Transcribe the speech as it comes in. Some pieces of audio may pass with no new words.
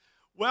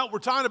Well,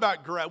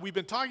 we've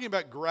been talking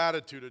about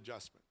gratitude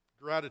adjustment.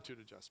 Gratitude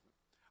adjustment.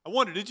 I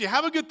wonder, did you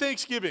have a good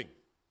Thanksgiving?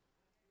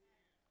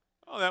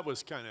 Oh, that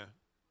was kind of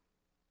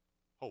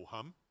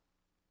ho-hum.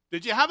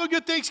 Did you have a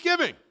good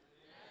Thanksgiving?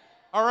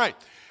 All right.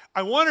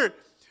 I wonder,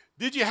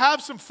 did you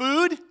have some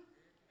food?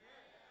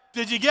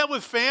 Did you get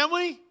with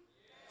family?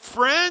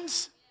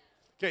 Friends?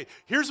 Okay,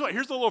 here's the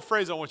little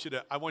phrase I want you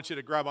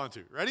to grab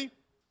onto. Ready?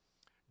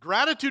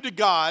 Gratitude to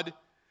God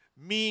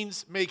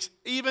makes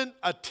even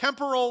a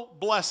temporal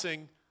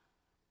blessing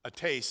a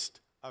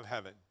taste of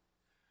heaven.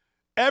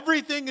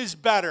 Everything is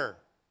better.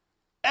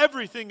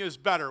 Everything is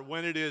better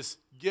when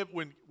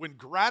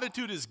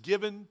gratitude is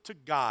given to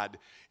God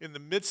in the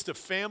midst of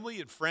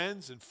family and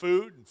friends and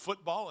food and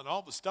football and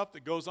all the stuff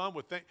that goes on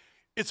with things.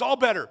 It's all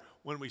better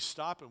when we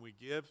stop and we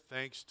give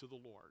thanks to the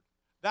Lord.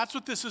 That's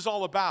what this is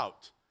all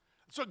about.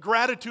 That's what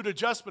gratitude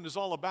adjustment is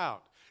all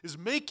about, is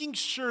making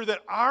sure that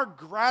our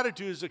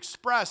gratitude is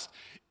expressed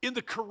in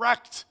the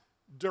correct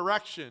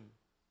direction.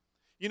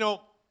 You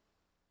know,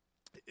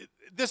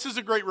 this is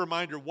a great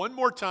reminder. One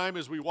more time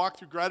as we walk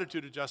through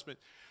gratitude adjustment,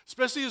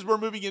 especially as we're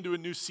moving into a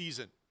new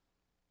season.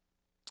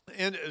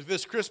 And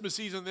this Christmas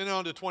season, then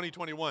on to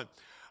 2021.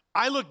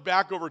 I look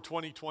back over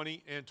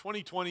 2020, and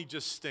 2020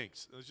 just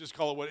stinks. Let's just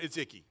call it what it's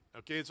icky.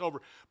 Okay, it's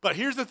over. But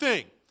here's the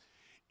thing.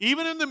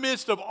 Even in the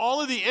midst of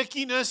all of the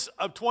ickiness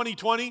of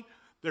 2020,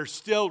 there's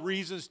still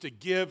reasons to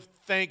give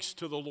thanks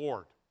to the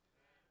Lord.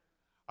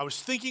 I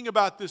was thinking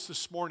about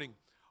this morning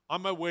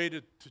on my way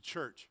to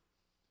church.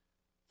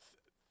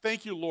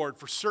 Thank you, Lord,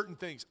 for certain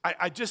things.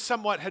 I just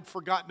somewhat had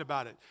forgotten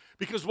about it.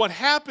 Because what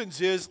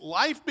happens is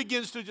life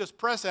begins to just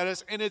press at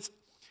us, and it's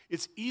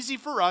easy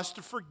for us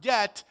to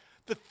forget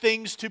the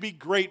things to be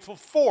grateful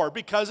for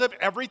because of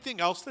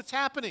everything else that's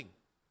happening.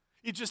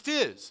 It just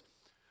is.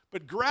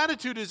 But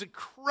gratitude is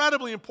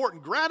incredibly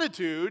important.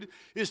 Gratitude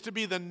is to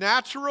be the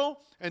natural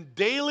and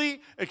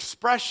daily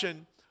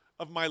expression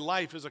of my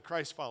life as a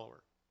Christ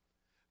follower.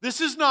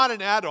 This is not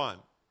an add-on.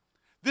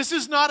 This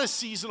is not a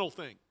seasonal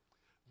thing.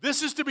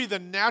 This is to be the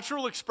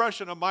natural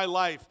expression of my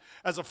life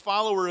as a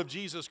follower of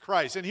Jesus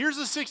Christ. And here's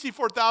the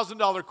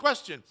 $64,000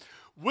 question.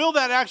 Will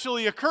that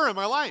actually occur in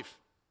my life?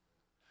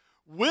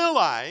 Will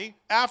I,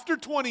 after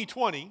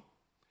 2020,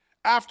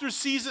 after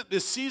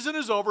this season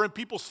is over and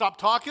people stop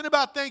talking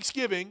about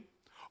Thanksgiving,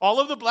 all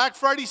of the Black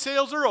Friday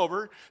sales are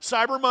over,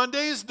 Cyber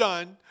Monday is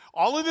done,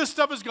 all of this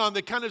stuff is gone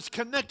that kind of is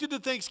connected to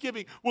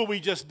Thanksgiving, will we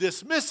just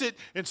dismiss it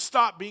and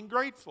stop being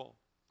grateful?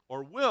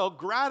 Or will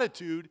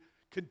gratitude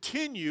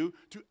continue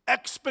to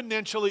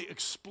exponentially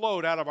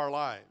explode out of our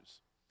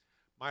lives?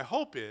 My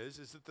hope is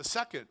that the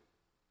second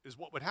is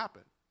what would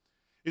happen,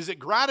 is that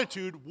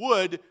gratitude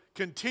would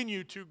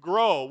continue to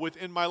grow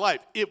within my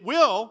life. It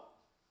will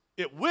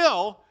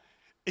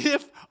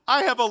if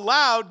I have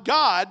allowed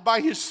God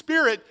by His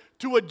Spirit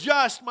to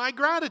adjust my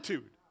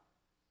gratitude.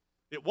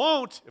 It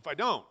won't if I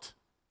don't.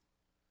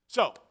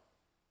 So,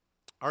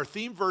 our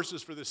theme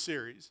verses for this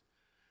series,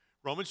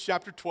 Romans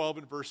chapter 12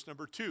 and verse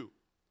number 2.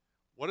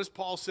 What does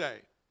Paul say?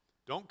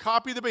 Don't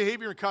copy the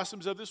behavior and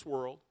customs of this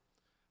world,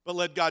 but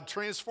let God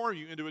transform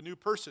you into a new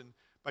person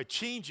by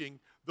changing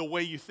the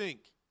way you think.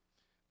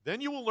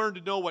 Then you will learn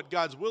to know what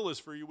God's will is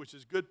for you, which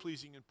is good,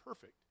 pleasing, and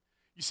perfect.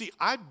 You see,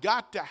 I've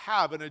got to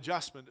have an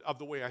adjustment of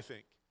the way I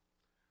think.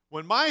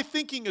 When my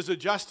thinking is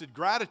adjusted,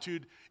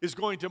 gratitude is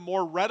going to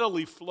more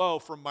readily flow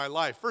from my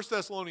life. 1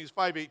 Thessalonians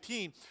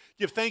 5:18,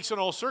 give thanks in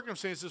all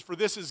circumstances, for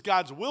this is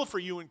God's will for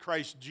you in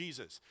Christ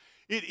Jesus.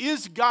 It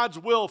is God's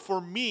will for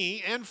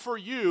me and for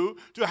you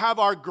to have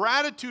our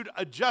gratitude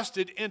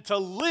adjusted and to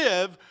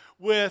live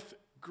with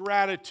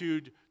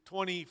gratitude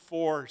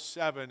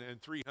 24/7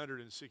 and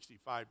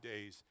 365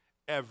 days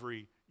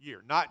every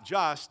year, not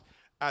just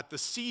at the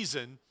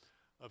season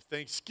of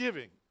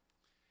Thanksgiving.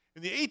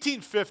 In the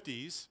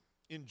 1850s,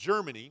 in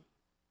Germany,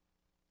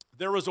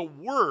 there was a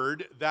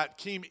word that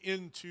came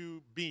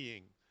into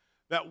being.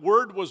 That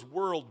word was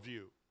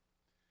worldview.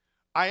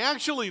 I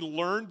actually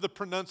learned the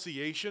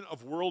pronunciation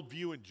of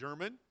worldview in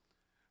German,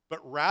 but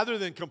rather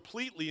than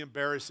completely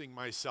embarrassing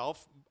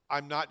myself,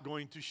 I'm not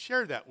going to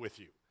share that with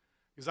you,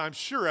 because I'm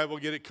sure I will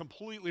get it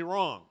completely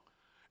wrong.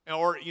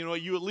 Or,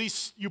 you at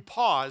least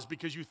pause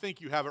because you think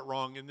you have it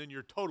wrong, and then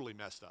you're totally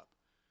messed up.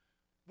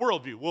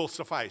 Worldview will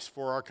suffice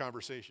for our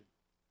conversation.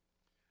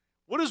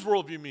 What does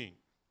worldview mean?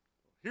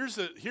 Here is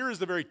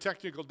the very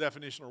technical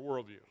definition of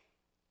worldview.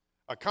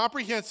 A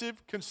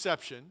comprehensive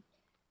conception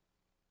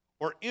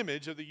or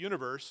image of the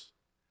universe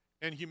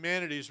and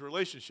humanity's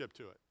relationship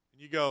to it.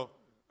 And you go,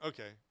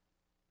 okay,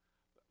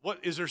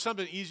 is there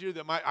something easier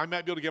that I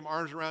might be able to get my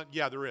arms around?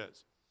 Yeah, there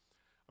is.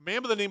 A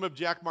man by the name of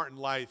Jack Martin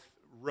Lyth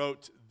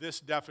wrote this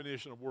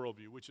definition of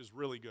worldview, which is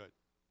really good.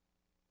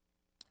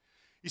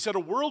 He said, a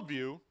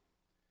worldview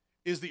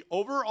is the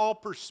overall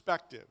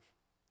perspective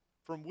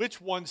from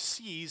which one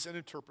sees and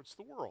interprets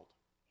the world.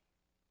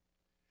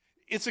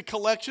 It's a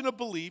collection of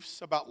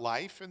beliefs about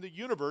life and the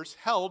universe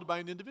held by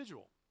an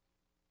individual.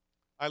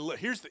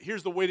 Here's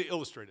the way to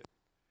illustrate it.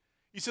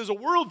 He says a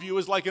worldview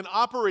is like an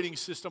operating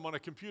system on a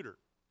computer,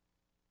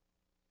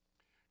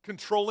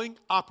 controlling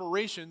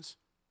operations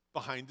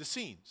behind the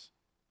scenes.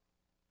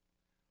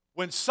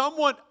 When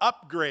someone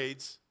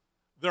upgrades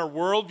their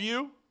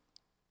worldview,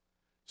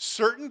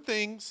 certain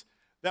things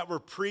that were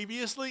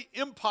previously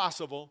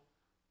impossible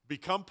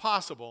become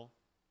possible,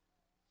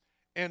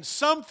 and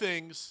some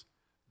things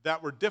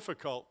that were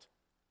difficult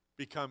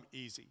become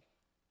easy.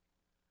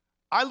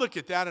 I look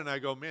at that and I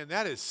go, man,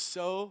 that is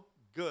so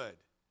good.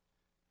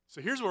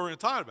 So here's what we're going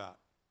to talk about.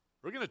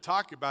 We're going to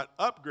talk about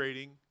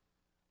upgrading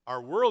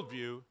our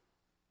worldview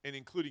and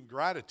including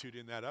gratitude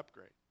in that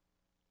upgrade.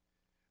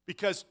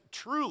 Because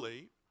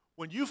truly,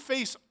 when you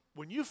face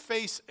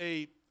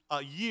a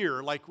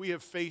year like we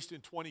have faced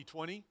in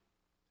 2020,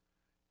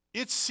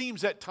 it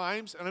seems at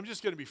times, and I'm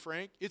just going to be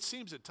frank, it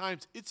seems at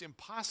times it's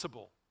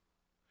impossible.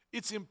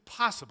 It's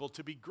impossible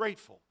to be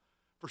grateful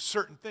for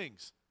certain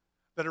things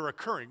that are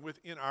occurring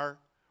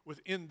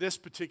within this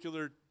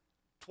particular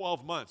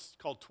 12 months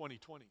called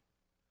 2020.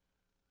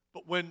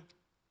 But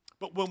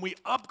when we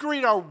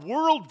upgrade our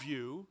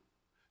worldview,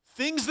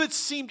 things that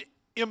seemed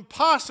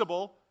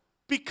impossible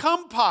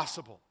become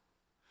possible.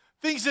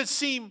 Things that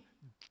seem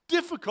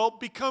difficult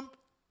become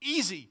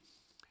easy.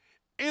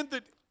 And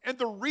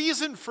the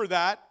reason for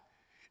that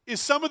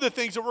is some of the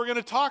things that we're going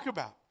to talk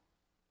about.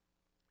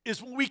 Is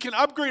when we can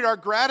upgrade our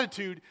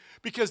gratitude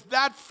because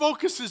that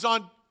focuses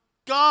on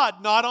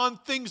God, not on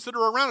things that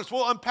are around us.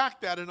 We'll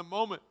unpack that in a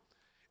moment.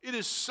 It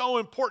is so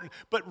important.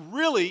 But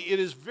really, it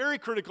is very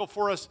critical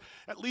for us,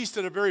 at least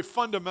in a very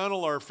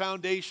fundamental or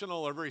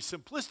foundational or very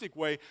simplistic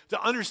way,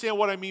 to understand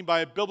what I mean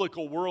by a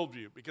biblical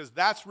worldview, because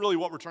that's really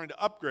what we're trying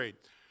to upgrade.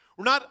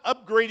 We're not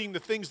upgrading the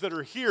things that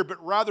are here,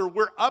 but rather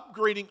we're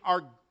upgrading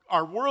our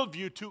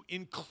worldview to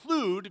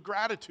include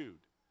gratitude.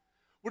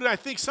 What I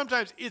think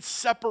sometimes it's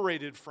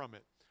separated from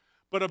it.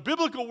 But a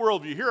biblical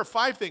worldview, here are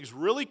 5 things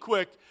really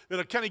quick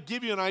that'll kind of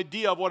give you an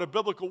idea of what a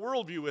biblical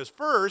worldview is.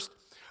 First,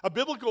 in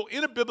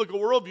a biblical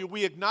worldview,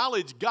 we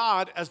acknowledge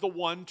God as the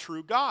one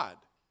true God.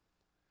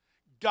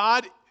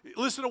 God,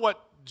 listen to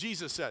what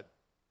Jesus said.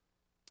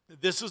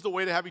 This is the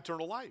way to have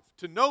eternal life,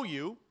 to know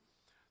you,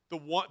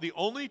 the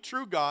only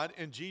true God,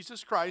 and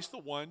Jesus Christ, the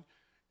one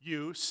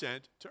you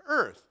sent to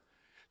earth.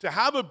 To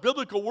have a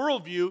biblical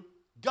worldview,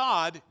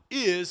 God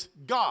is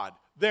God.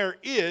 There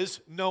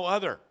is no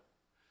other.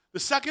 The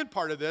second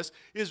part of this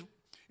is,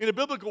 in a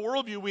biblical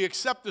worldview, we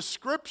accept the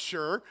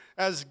Scripture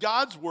as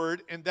God's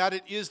Word and that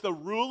it is the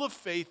rule of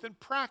faith and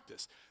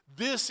practice.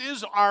 This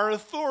is our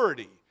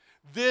authority.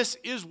 This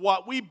is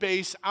what we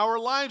base our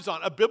lives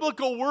on. A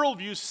biblical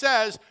worldview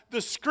says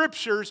the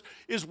Scriptures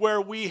is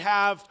where we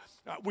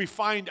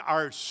find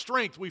our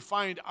strength, we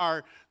find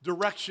our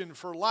direction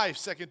for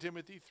life. 2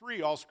 Timothy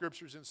 3, all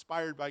Scripture is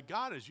inspired by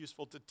God, is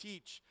useful to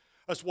teach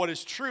us what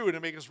is true and to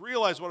make us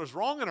realize what is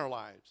wrong in our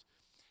lives.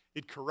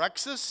 It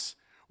corrects us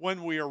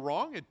when we are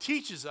wrong. It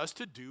teaches us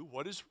to do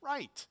what is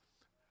right.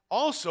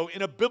 Also,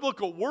 in a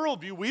biblical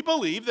worldview, we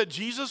believe that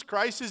Jesus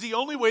Christ is the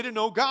only way to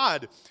know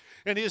God.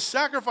 And his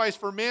sacrifice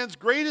for man's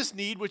greatest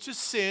need, which is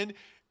sin,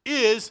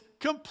 is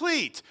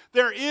complete.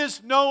 There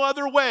is no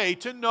other way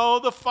to know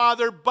the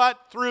Father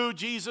but through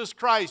Jesus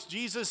Christ.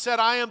 Jesus said,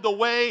 I am the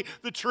way,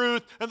 the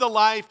truth, and the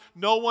life.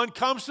 No one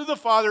comes to the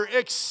Father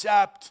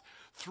except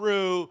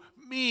through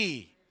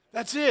me.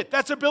 That's it.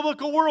 That's a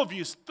biblical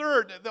worldview.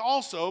 Third,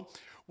 also,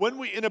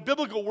 in a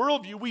biblical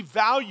worldview, we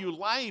value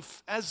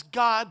life as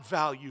God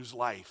values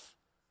life.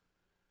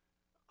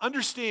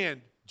 Understand,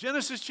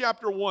 Genesis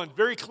chapter 1,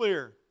 very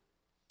clear.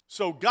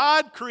 So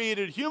God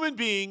created human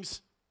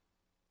beings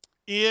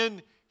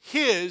in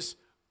his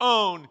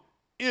own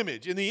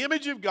image. In the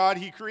image of God,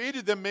 he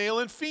created them, male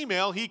and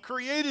female. He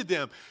created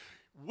them.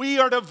 We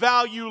are to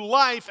value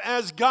life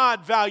as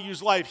God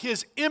values life.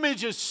 His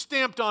image is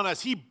stamped on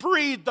us. He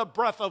breathed the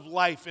breath of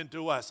life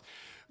into us.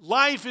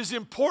 Life is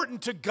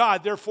important to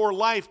God, therefore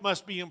life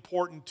must be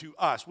important to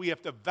us. We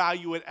have to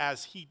value it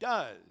as he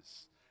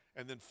does.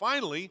 And then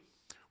finally,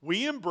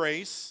 we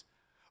embrace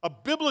a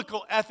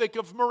biblical ethic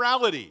of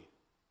morality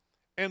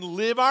and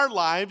live our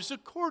lives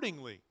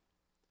accordingly.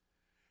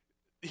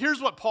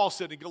 Here's what Paul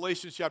said in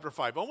Galatians chapter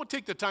 5. I won't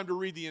take the time to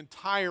read the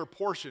entire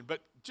portion,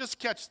 but just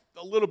catch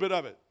a little bit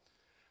of it.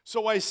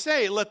 So I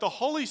say, let the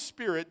Holy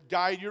Spirit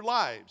guide your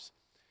lives.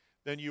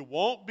 Then you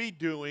won't be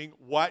doing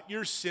what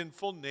your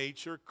sinful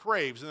nature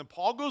craves. And then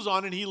Paul goes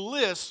on and he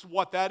lists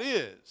what that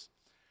is.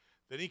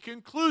 Then he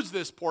concludes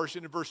this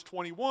portion in verse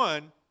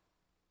 21.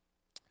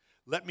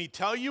 Let me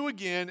tell you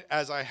again,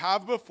 as I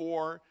have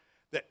before,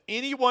 that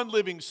anyone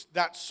living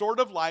that sort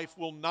of life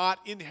will not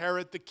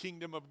inherit the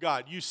kingdom of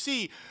God. You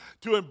see,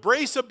 to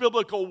embrace a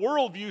biblical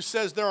worldview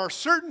says there are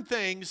certain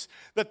things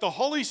that the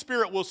Holy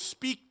Spirit will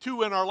speak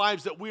to in our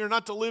lives that we are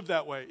not to live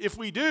that way. If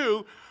we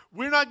do,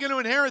 we're not going to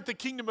inherit the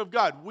kingdom of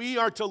God. We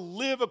are to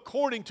live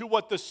according to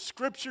what the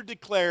Scripture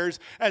declares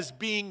as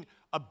being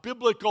a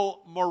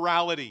biblical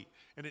morality.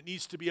 And it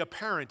needs to be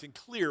apparent and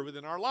clear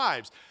within our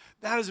lives.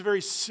 That is a very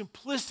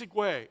simplistic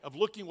way of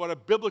looking at what a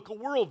biblical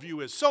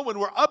worldview is. So when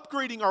we're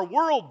upgrading our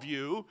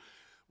worldview,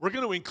 we're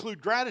going to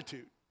include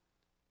gratitude.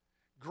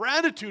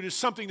 Gratitude is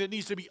something that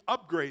needs to be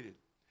upgraded.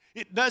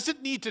 It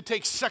doesn't need to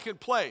take second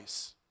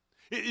place.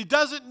 It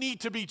doesn't need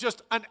to be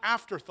just an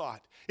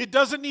afterthought. It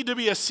doesn't need to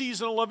be a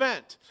seasonal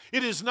event.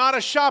 It is not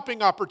a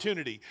shopping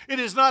opportunity. It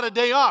is not a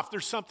day off.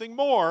 There's something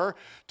more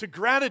to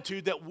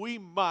gratitude that we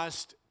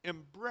must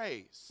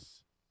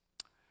embrace.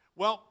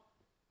 Well,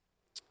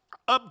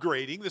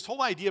 upgrading, this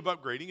whole idea of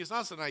upgrading is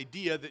not an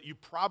idea that you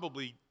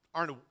probably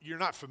you're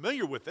not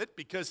familiar with it,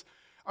 because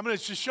I'm going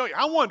to just show you.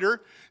 I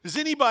wonder, does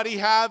anybody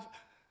have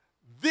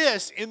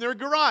this in their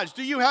garage?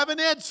 Do you have an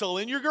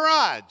Edsel in your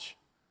garage?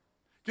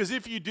 Because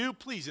if you do,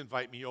 please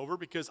invite me over,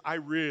 because I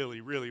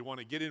really, really want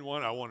to get in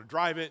one. I want to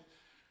drive it.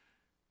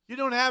 You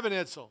don't have an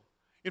Edsel.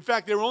 In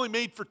fact, they were only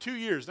made for 2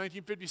 years,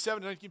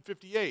 1957 to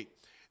 1958.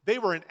 They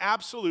were an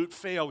absolute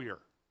failure.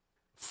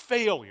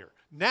 Failure.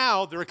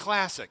 Now they're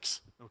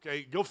classics.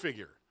 Okay, go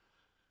figure.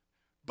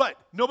 But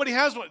nobody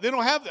has one. They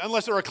don't have them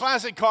unless they're a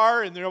classic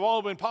car and they've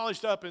all been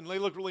polished up and they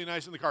look really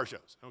nice in the car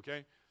shows.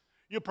 Okay,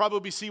 you'll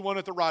probably see one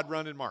at the Rod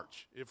Run in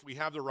March, if we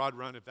have the Rod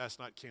Run, if that's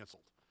not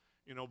canceled.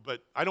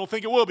 But I don't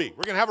think it will be.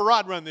 We're going to have a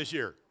Rod Run this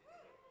year.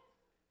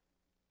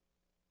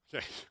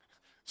 Okay.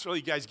 So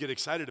you guys get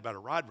excited about a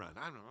Rod Run.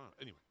 I don't know.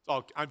 Anyway,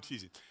 I'm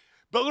teasing.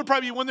 But there'll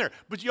probably be one there.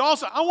 But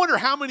I wonder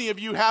how many of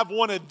you have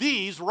one of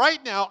these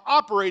right now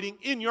operating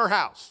in your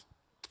house.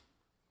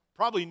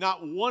 Probably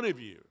not one of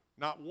you.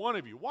 Not one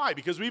of you. Why?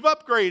 Because we've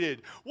upgraded.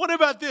 What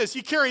about this?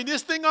 You carrying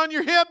this thing on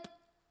your hip?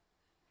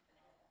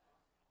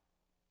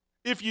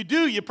 If you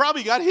do, you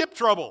probably got hip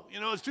trouble.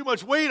 It's too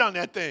much weight on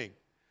that thing.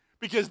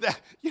 Because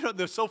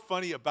they're so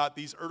funny about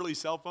these early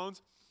cell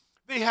phones.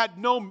 They had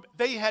no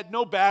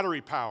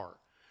battery power.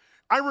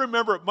 I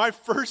remember my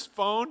first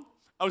phone,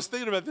 I was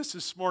thinking about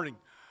this morning.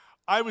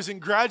 I was in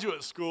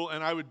graduate school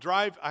and I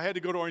had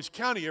to go to Orange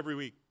County every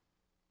week.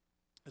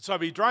 And so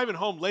I'd be driving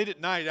home late at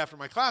night after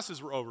my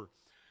classes were over.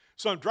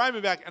 So I'm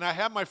driving back and I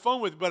have my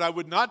phone with me, but I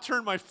would not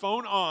turn my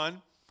phone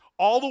on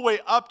all the way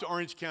up to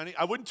Orange County.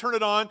 I wouldn't turn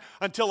it on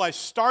until I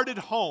started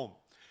home.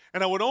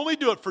 And I would only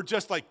do it for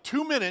just like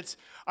 2 minutes.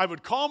 I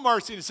would call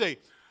Marcy and say,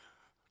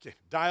 okay,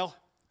 dial.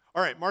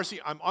 All right, Marcy,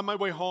 I'm on my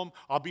way home.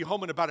 I'll be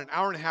home in about an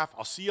hour and a half.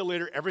 I'll see you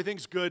later.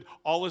 Everything's good.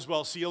 All is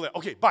well. See you later.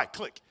 Okay, bye.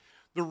 Click.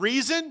 The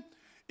reason?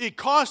 It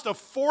cost a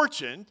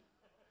fortune,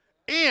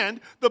 and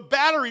the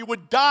battery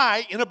would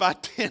die in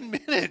about 10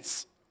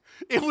 minutes.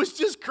 It was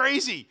just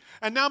crazy.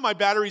 And now my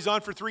battery's on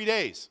for 3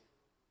 days.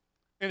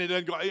 And it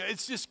doesn't go.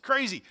 It's just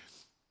crazy.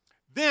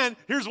 Then,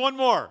 here's one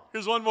more.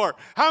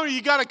 How many of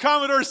you got a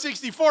Commodore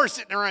 64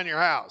 sitting around your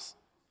house?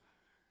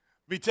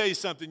 Let me tell you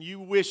something. You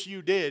wish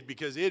you did,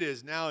 because it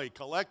is now a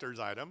collector's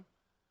item.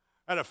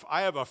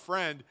 I have a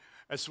friend,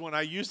 that's when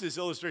I used this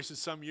illustration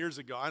some years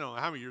ago. I don't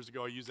know how many years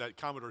ago I used that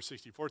Commodore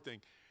 64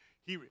 thing.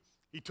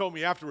 He told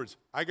me afterwards,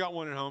 I got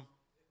one at home.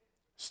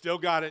 Still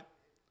got it.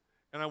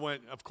 And I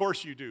went, of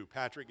course you do,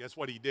 Patrick. That's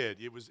what he did.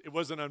 It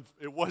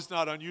was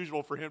not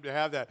unusual for him to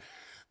have that.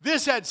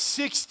 This had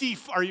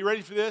are you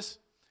ready for this?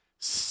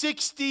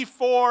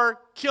 64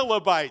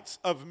 kilobytes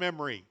of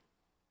memory.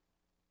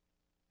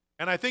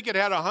 And I think it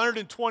had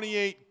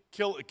 128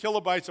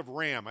 kilobytes of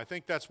RAM. I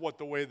think that's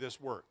the way this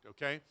worked,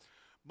 okay?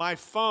 My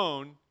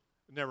phone,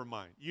 never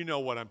mind. You know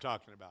what I'm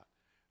talking about.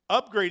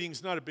 Upgrading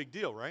is not a big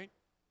deal, right?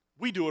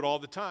 We do it all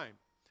the time.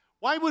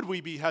 Why would we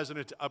be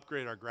hesitant to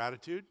upgrade our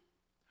gratitude?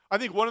 I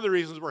think one of the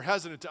reasons we're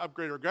hesitant to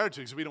upgrade our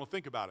gratitude is we don't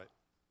think about it.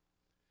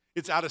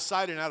 It's out of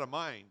sight and out of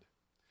mind.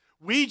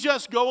 We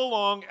just go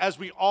along as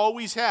we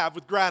always have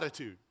with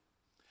gratitude.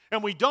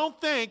 And we don't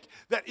think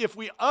that if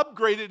we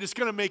upgrade it, it's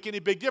going to make any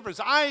big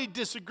difference. I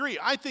disagree.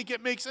 I think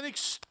it makes an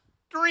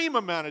extreme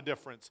amount of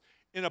difference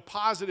in a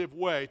positive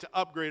way to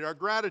upgrade our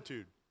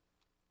gratitude.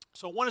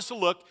 So I want us to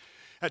look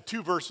at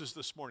 2 verses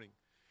this morning.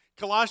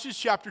 Colossians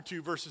chapter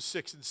 2, verses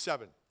 6 and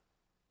 7.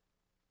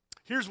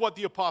 Here's what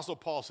the Apostle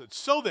Paul said.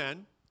 So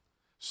then,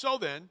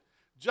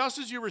 just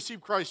as you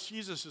receive Christ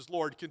Jesus as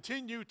Lord,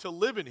 continue to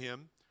live in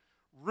him,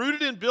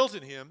 rooted and built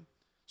in him,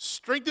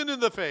 strengthened in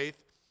the faith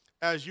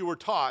as you were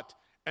taught,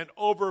 and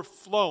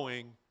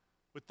overflowing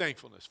with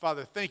thankfulness.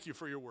 Father, thank you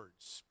for your word.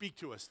 Speak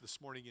to us this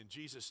morning in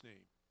Jesus'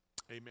 name.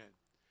 Amen.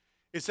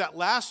 It's that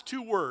last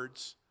 2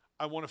 words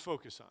I want to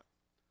focus on.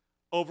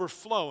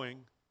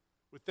 Overflowing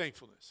with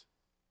thankfulness.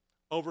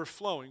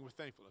 Overflowing with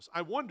thankfulness.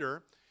 I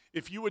wonder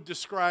if you would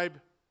describe,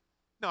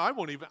 no, I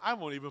won't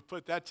even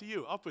put that to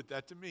you. I'll put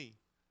that to me.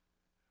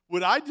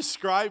 Would I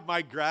describe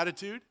my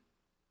gratitude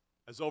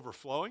as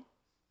overflowing?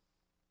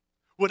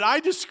 Would I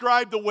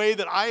describe the way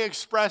that I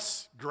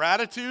express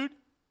gratitude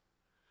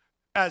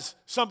as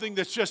something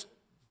that's just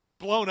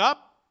blown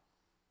up?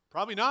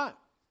 Probably not.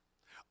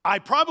 I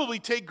probably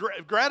take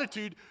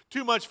gratitude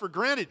too much for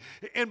granted.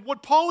 And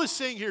what Paul is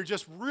saying here,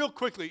 just real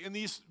quickly in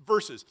these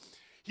verses,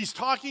 he's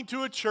talking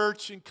to a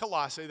church in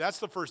Colossae. That's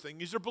the first thing.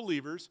 These are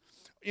believers.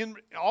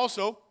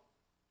 Also,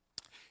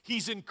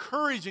 he's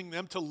encouraging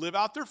them to live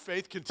out their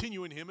faith,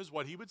 continue in him is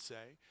what he would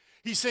say.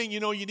 He's saying, you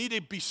need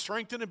to be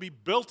strengthened and be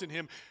built in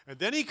him. And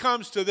then he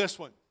comes to this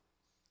one.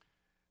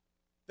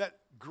 That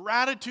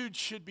gratitude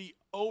should be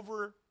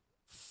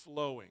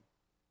overflowing.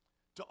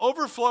 To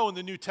overflow in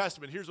the New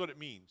Testament, here's what it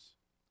means.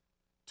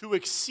 To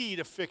exceed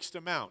a fixed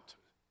amount,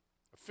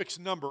 a fixed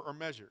number or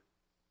measure.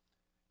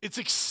 It's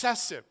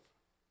excessive.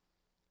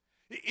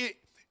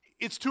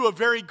 It's to a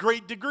very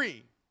great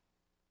degree.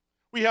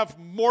 We have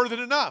more than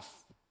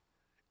enough.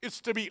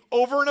 It's to be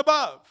over and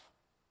above.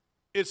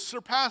 It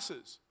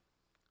surpasses.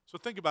 So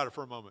think about it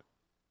for a moment.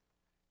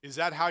 Is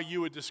that how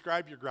you would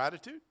describe your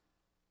gratitude?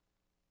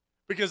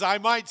 Because I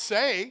might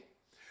say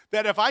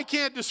that if I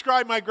can't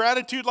describe my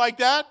gratitude like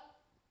that,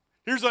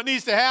 here's what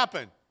needs to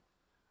happen.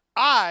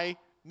 I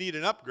need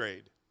an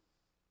upgrade.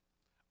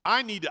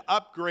 I need to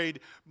upgrade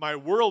my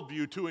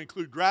worldview to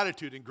include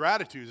gratitude, and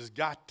gratitude has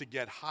got to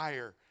get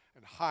higher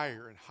and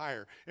higher and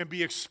higher and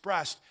be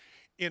expressed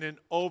in an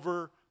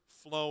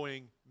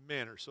overflowing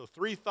manner. So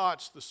 3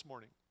 thoughts this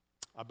morning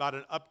about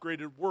an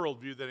upgraded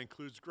worldview that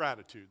includes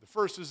gratitude. The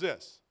first is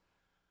this.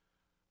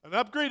 An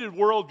upgraded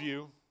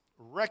worldview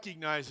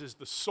recognizes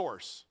the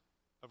source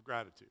of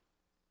gratitude.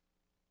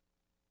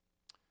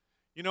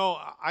 You know,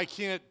 I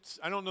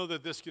don't know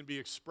that this can be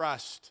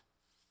expressed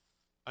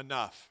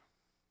enough.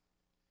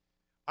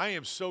 I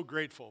am so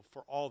grateful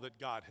for all that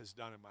God has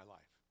done in my life.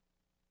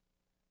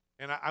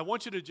 And I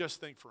want you to just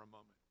think for a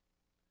moment.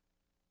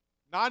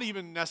 Not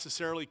even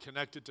necessarily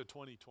connected to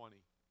 2020.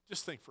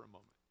 Just think for a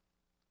moment.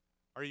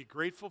 Are you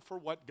grateful for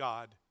what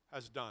God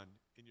has done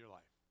in your life?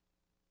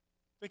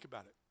 Think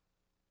about it.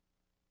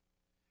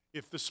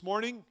 If this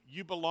morning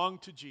you belong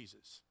to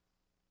Jesus,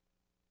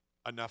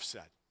 enough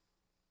said.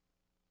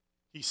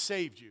 He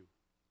saved you.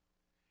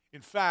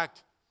 In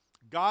fact,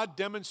 God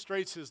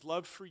demonstrates his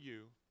love for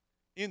you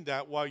in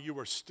that while you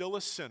were still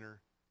a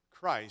sinner,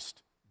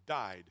 Christ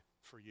died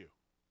for you.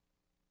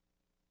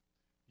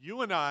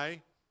 You and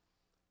I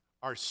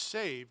are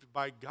saved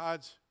by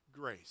God's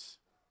grace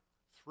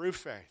through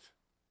faith.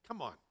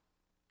 Come on.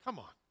 Come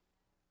on.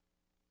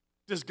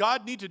 Does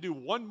God need to do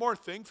one more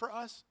thing for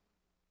us?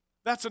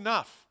 That's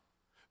enough.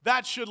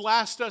 That should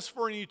last us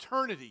for an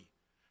eternity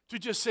to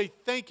just say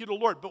thank you to the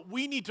Lord. But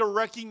we need to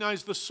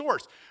recognize the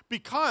source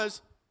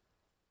because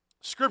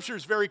Scripture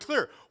is very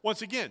clear.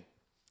 Once again,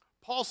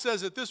 Paul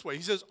says it this way.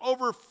 He says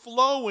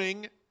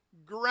overflowing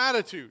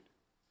gratitude.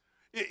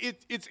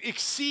 It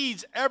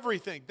exceeds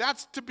everything.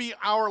 That's to be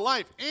our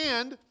life.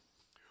 And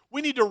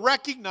we need to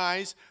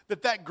recognize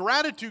that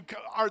gratitude,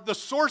 the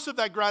source of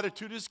that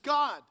gratitude is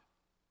God.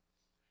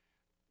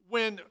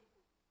 When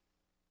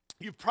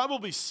you've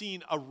probably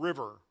seen a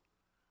river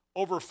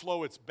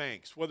overflow its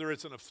banks, whether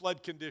it's in a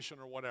flood condition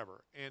or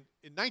whatever. And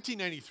in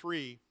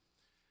 1993,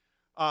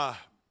 our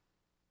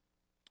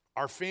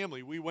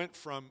family, we went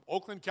from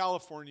Oakland,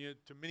 California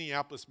to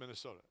Minneapolis,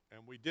 Minnesota.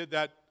 And we did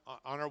that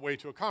on our way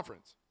to a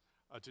conference,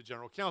 to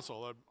General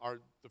Council,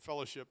 the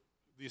fellowship,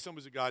 the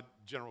Assemblies of God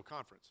General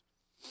Conference.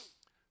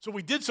 So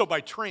we did so by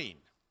train.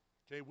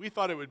 Okay, we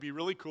thought it would be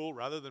really cool.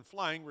 Rather than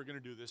flying, we're going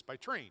to do this by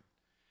train.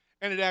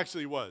 And it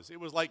actually was. It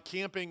was like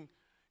camping.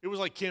 It was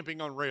like camping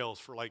on rails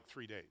for like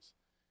 3 days.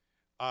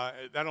 I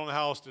don't know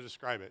how else to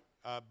describe it.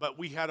 But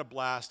we had a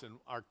blast, and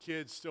our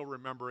kids still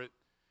remember it,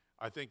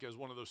 I think, as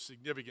one of those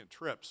significant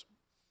trips.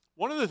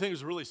 One of the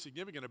things really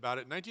significant about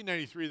it, in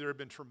 1993, there had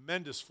been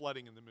tremendous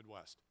flooding in the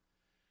Midwest.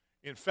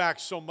 In fact,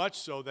 so much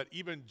so that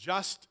even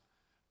just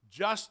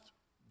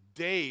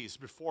days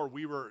before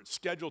we were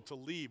scheduled to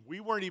leave, we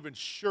weren't even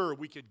sure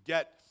we could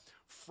get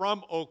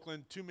from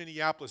Oakland to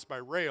Minneapolis by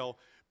rail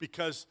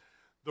because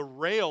the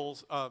rail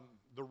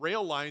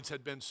lines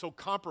had been so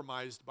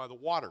compromised by the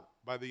water,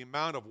 by the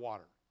amount of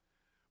water.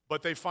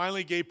 But they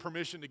finally gave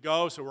permission to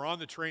go, so we're on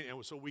the train.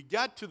 And so we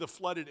got to the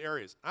flooded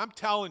areas. I'm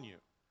telling you,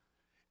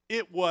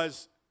 it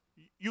was,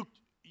 you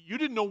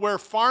didn't know where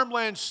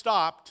farmland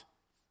stopped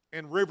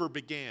and river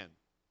began.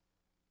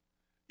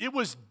 It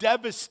was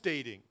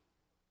devastating.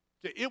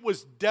 It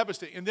was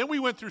devastating. And then we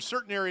went through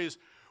certain areas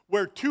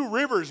where 2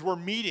 rivers were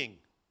meeting.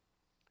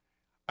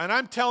 And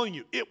I'm telling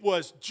you, it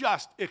was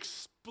just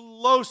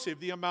explosive,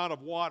 the amount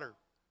of water.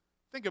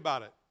 Think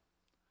about it.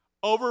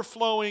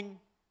 Overflowing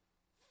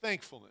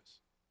thankfulness.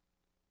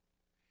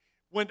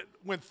 When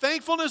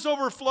thankfulness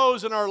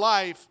overflows in our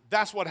life,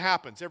 that's what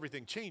happens.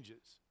 Everything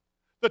changes.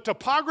 The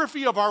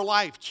topography of our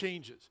life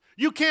changes.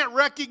 You can't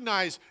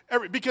recognize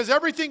because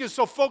everything is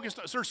so focused.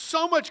 There's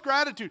so much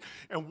gratitude.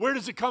 And where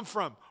does it come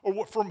from?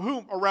 Or from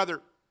whom? Or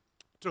rather,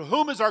 to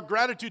whom is our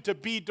gratitude to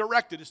be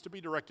directed? It's to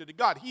be directed to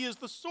God. He is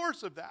the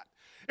source of that.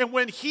 And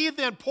when he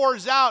then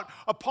pours out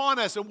upon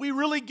us and we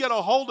really get a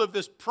hold of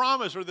this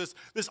promise or this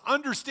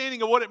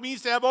understanding of what it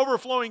means to have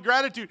overflowing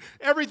gratitude,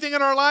 everything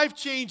in our life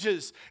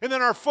changes. And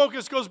then our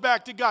focus goes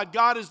back to God.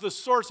 God is the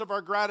source of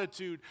our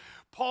gratitude.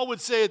 Paul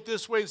would say it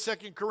this way in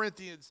 2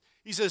 Corinthians.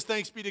 He says,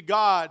 thanks be to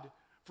God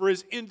for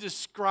his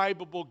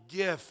indescribable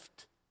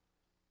gift.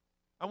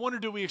 I wonder,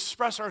 do we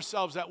express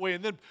ourselves that way?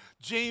 And then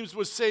James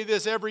would say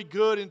this, every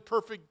good and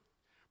perfect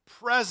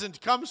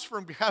present comes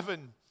from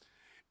heaven.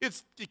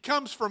 It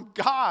comes from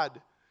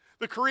God,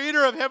 the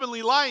creator of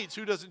heavenly lights,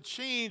 who doesn't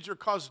change or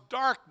cause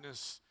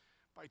darkness,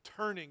 by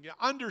turning. You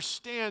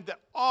understand that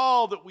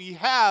all that we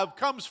have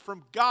comes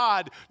from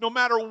God. No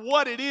matter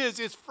what it is,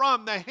 it's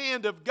from the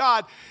hand of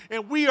God.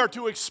 And we are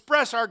to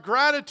express our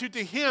gratitude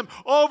to Him,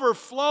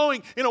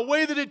 overflowing in a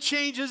way that it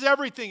changes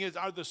everything.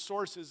 The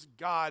source is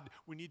God.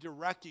 We need to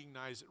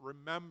recognize it,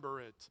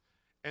 remember it.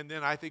 And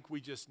then I think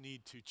we just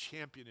need to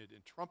champion it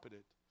and trumpet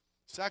it.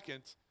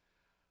 Second,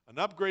 an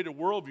upgraded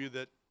worldview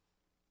that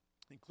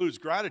includes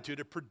gratitude.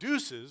 It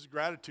produces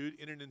gratitude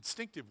in an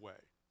instinctive way.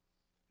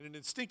 In an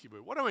instinctive way.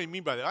 What do I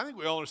mean by that? I think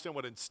we all understand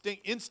what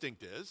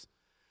instinct is.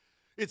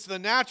 It's the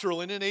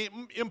natural and innate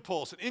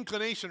impulse, an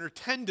inclination or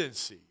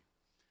tendency.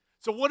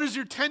 So what is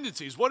your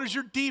tendencies? What is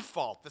your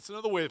default? That's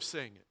another way of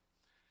saying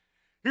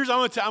it.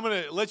 I'm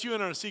going to let you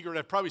in on a secret.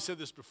 I've probably said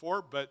this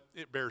before, but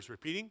it bears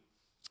repeating.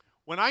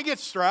 When I get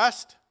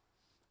stressed,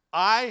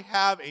 I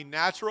have a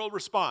natural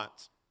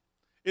response.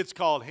 It's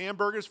called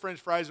hamburgers, French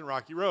fries, and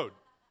Rocky Road.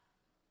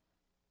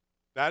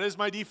 That is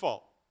my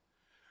default.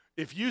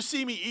 If you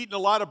see me eating a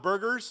lot of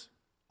burgers,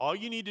 all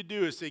you need to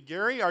do is say,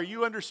 Gary, are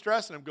you under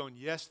stress? And I'm going,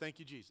 yes, thank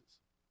you, Jesus.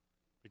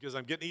 Because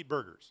I'm getting to eat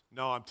burgers.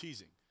 No, I'm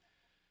teasing.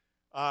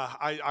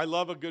 I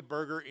love a good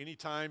burger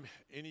anytime,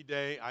 any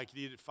day. I could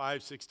eat it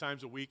 5-6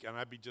 times a week, and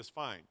I'd be just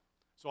fine.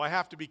 So I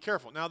have to be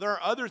careful. Now, there are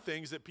other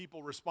things that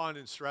people respond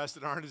in stress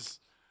that aren't as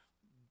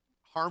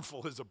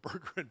harmful as a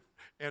burger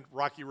and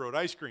Rocky Road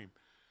ice cream.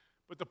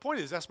 But the point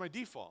is, that's my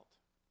default.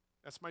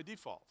 That's my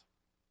default.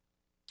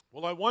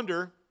 Well, I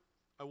wonder,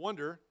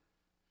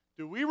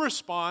 do we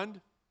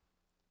respond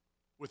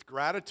with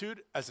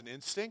gratitude as an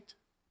instinct?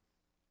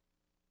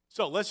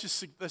 So let's just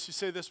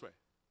say it this way.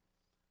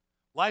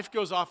 Life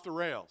goes off the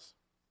rails.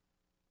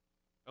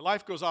 And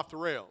life goes off the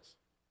rails.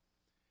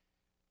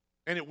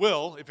 And it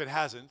will, if it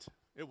hasn't,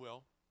 it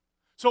will.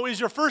 So is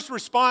your first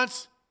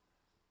response,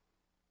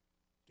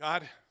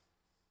 God,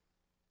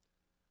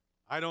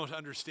 I don't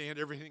understand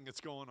everything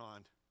that's going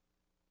on,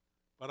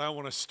 but I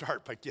want to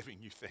start by giving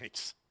you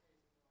thanks.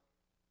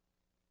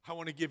 I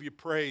want to give you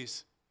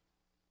praise.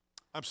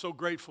 I'm so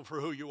grateful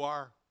for who you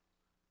are.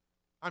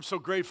 I'm so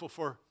grateful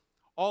for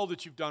all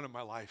that you've done in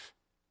my life.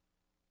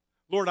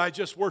 Lord, I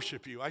just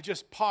worship you. I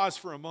just pause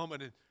for a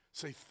moment and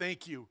say,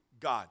 thank you,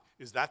 God.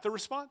 Is that the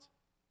response?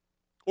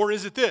 Or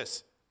is it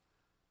this?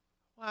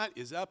 What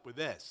is up with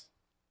this?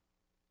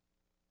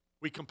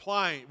 We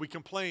complain,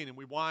 and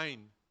we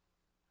whine.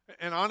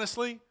 And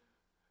honestly,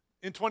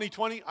 in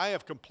 2020, I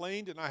have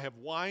complained and I have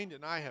whined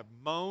and I have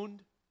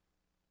moaned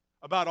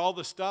about all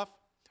the stuff.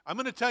 I'm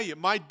going to tell you,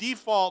 my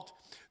default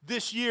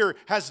this year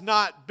has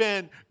not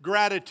been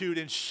gratitude,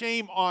 and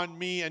shame on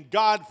me, and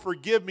God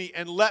forgive me,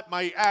 and let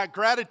my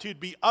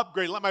gratitude be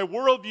upgraded. Let my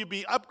worldview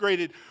be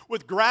upgraded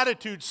with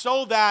gratitude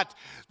so that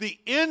the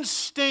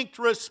instinct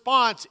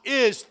response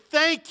is,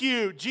 thank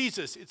you,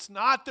 Jesus. It's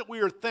not that we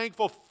are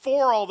thankful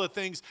for all the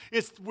things.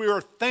 It's we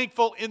are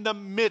thankful in the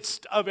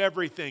midst of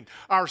everything.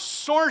 Our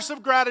source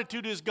of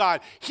gratitude is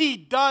God. He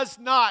does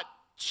not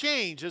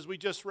change, as we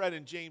just read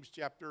in James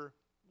chapter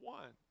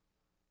 1.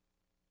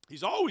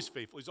 He's always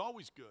faithful. He's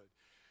always good.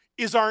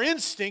 Is our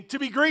instinct to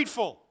be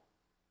grateful?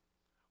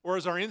 Or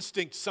is our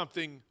instinct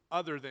something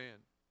other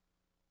than?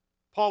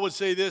 Paul would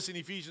say this in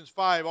Ephesians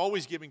 5,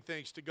 always giving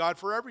thanks to God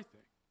for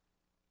everything.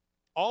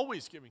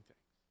 Always giving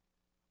thanks.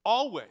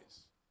 Always.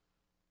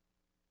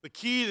 The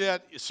key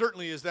that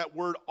certainly is that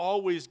word,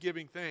 always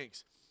giving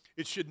thanks.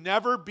 It should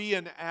never be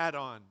an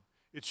add-on.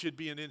 It should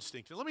be an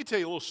instinct. And let me tell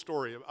you a little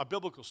story, a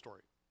biblical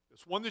story.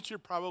 It's one that you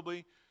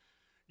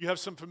have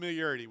some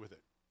familiarity with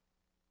it.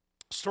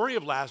 Story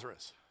of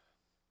Lazarus.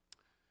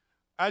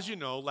 As you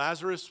know,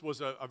 Lazarus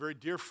was a very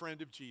dear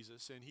friend of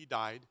Jesus, and he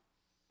died.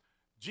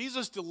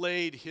 Jesus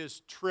delayed his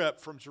trip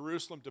from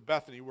Jerusalem to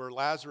Bethany, where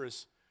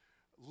Lazarus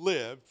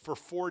lived, for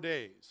 4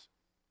 days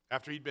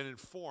after he'd been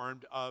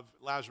informed of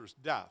Lazarus'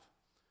 death.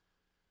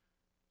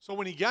 So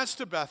when he gets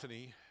to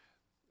Bethany,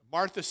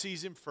 Martha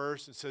sees him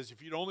first and says,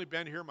 if you'd only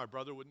been here, my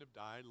brother wouldn't have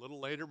died. A little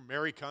later,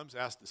 Mary comes,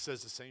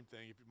 says the same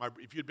thing.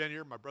 If you'd been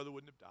here, my brother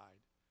wouldn't have died.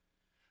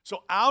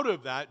 So out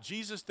of that,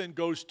 Jesus then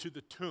goes to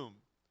the tomb,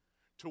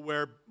 to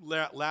where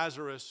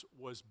Lazarus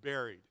was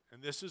buried.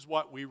 And this is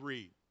what we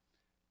read.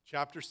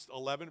 Chapter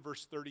 11,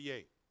 verse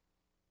 38.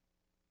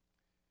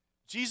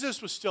 Jesus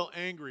was still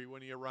angry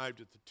when he arrived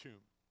at the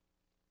tomb,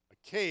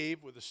 a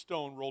cave with a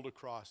stone rolled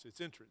across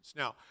its entrance.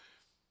 Now,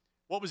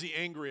 what was he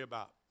angry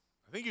about?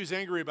 I think he was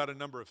angry about a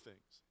number of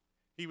things.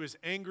 He was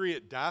angry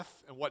at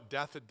death and what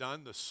death had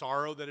done, the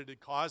sorrow that it had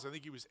caused. I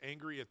think he was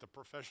angry at the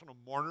professional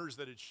mourners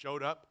that had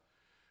showed up,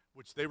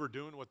 which they were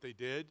doing what they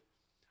did.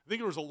 I think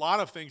there was a lot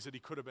of things that he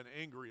could have been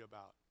angry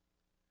about.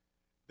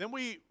 Then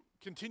we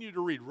continue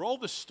to read, roll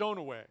the stone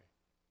away.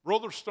 Roll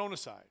the stone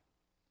aside.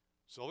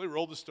 So they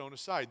rolled the stone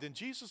aside. Then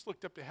Jesus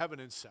looked up to heaven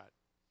and said,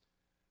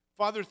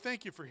 Father,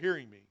 thank you for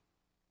hearing me.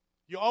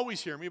 You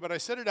always hear me, but I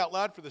said it out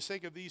loud for the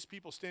sake of these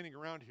people standing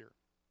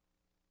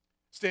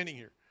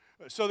here.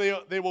 So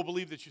they will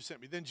believe that you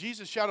sent me. Then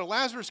Jesus shouted,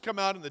 Lazarus, come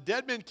out. And the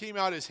dead man came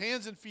out, his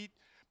hands and feet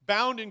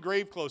bound in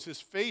grave clothes,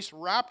 his face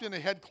wrapped in a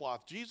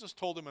headcloth. Jesus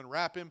told him,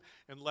 unwrap him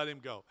and let him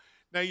go.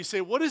 Now you say,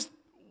 what's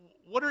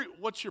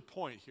your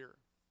point here?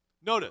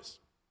 Notice,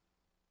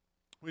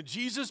 when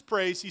Jesus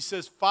prays, he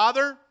says,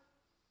 Father,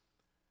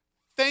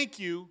 thank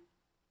you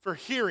for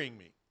hearing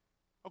me.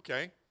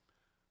 Okay,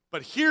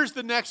 but here's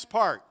the next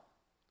part.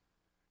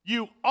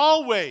 You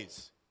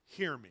always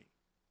hear me.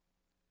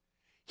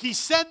 He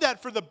said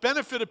that for the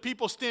benefit of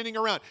people standing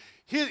around.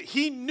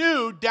 He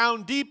knew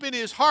down deep in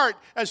his heart,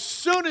 as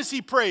soon as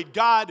he prayed,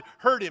 God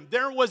heard him.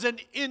 There was an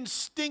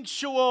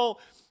instinctive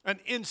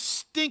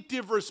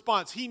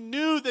response. He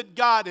knew that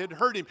God had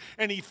heard him,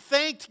 and he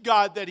thanked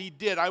God that he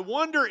did. I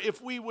wonder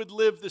if we would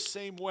live the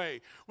same way,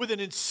 with an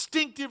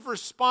instinctive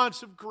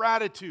response of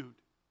gratitude.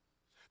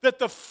 That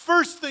the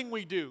first thing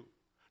we do,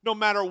 no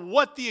matter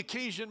what the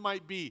occasion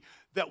might be,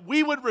 that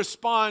we would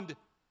respond,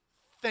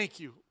 thank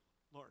you,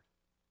 Lord.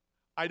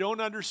 I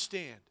don't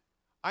understand.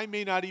 I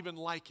may not even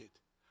like it.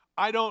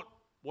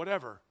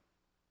 Whatever.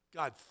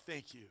 God,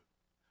 thank you.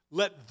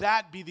 Let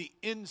that be the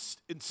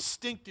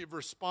instinctive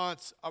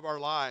response of our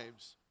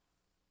lives.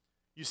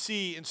 You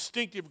see,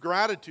 instinctive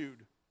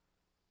gratitude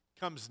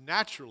comes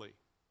naturally.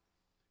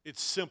 It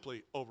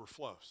simply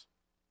overflows.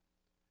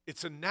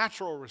 It's a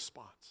natural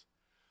response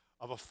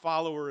of a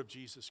follower of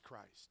Jesus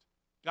Christ.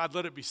 God,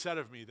 let it be said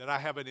of me that I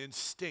have an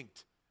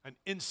instinct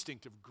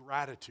of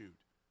gratitude,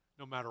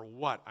 no matter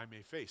what I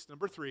may face.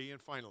 Number 3,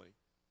 and finally,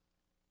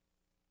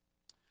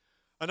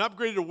 an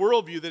upgraded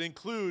worldview that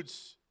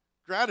includes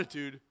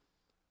gratitude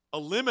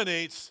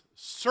eliminates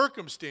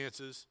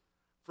circumstances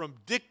from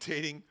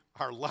dictating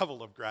our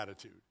level of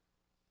gratitude.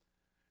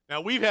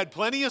 Now, we've had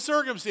plenty of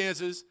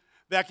circumstances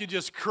that can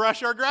just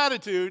crush our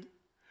gratitude.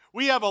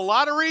 We have a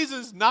lot of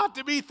reasons not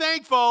to be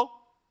thankful.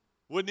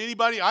 Wouldn't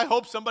anybody? I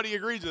hope somebody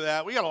agrees with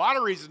that. We got a lot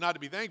of reasons not to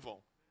be thankful.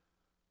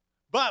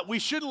 But we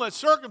shouldn't let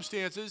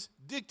circumstances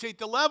dictate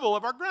the level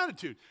of our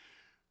gratitude,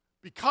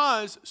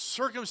 because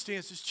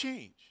circumstances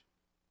change.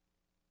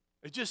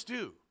 They just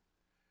do.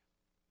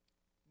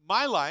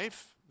 My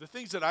life, the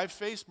things that I've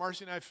faced,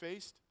 Marcy and I have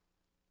faced,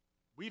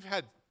 we've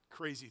had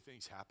crazy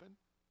things happen.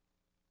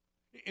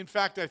 In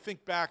fact, I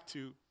think back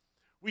to,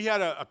 we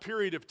had a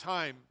period of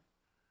time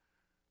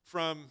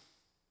it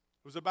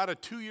was about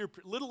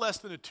little less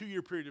than a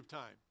 2-year period of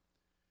time.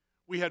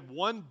 We had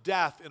one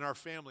death in our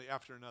family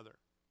after another.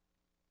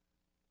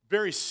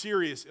 Very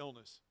serious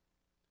illness.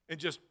 And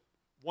just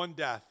one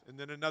death, and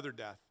then another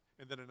death,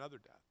 and then another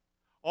death.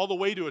 All the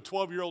way to a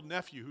 12-year-old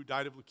nephew who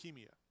died of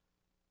leukemia.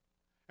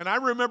 And I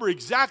remember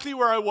exactly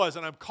where I was,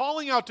 and I'm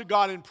calling out to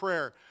God in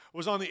prayer. I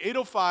was on the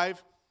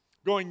 805,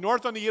 going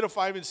north on the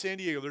 805 in San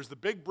Diego. There's the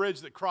big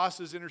bridge that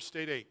crosses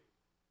Interstate 8.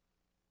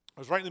 I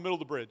was right in the middle of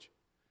the bridge.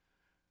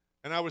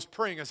 And I was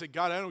praying. I said,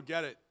 God, I don't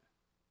get it.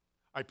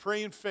 I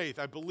pray in faith.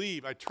 I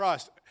believe. I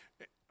trust.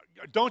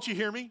 Don't you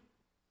hear me?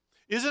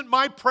 Isn't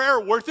my prayer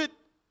worth it?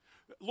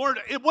 Lord,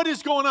 what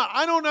is going on?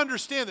 I don't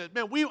understand it.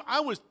 Man, we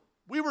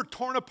were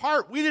torn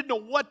apart. We didn't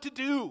know what to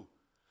do.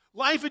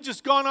 Life had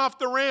just gone off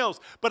the rails.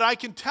 But I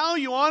can tell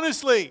you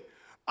honestly,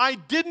 I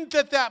didn't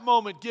at that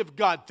moment give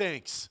God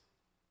thanks.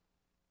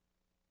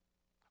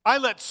 I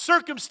let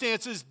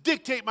circumstances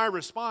dictate my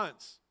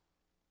response.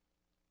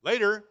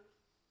 Later,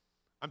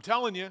 I'm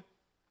telling you,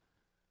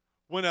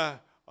 when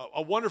a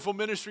wonderful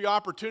ministry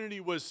opportunity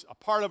was a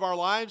part of our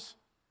lives,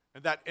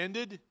 and that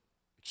ended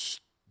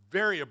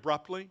very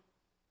abruptly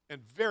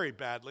and very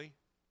badly,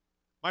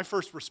 my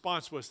first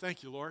response was,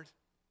 thank you, Lord.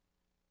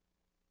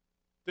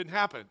 Didn't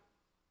happen.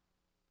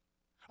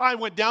 I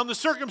went down the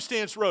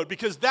circumstance road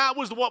because that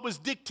was what was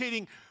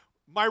dictating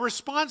my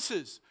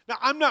responses. Now,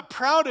 I'm not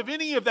proud of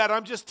any of that.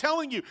 I'm just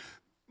telling you,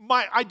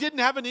 I didn't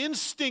have an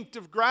instinct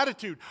of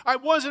gratitude. I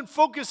wasn't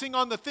focusing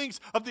on the things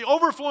of the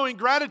overflowing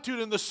gratitude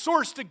and the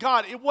source to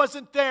God. It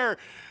wasn't there.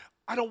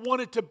 I don't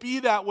want it to be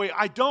that way.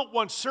 I don't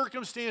want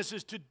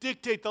circumstances to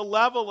dictate the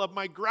level of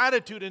my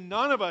gratitude, and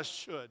none of us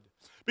should.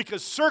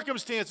 Because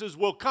circumstances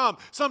will come.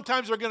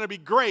 Sometimes they're going to be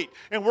great,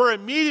 and we're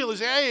immediately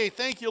say, hey,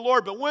 thank you,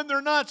 Lord. But when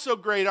they're not so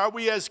great, are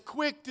we as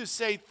quick to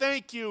say,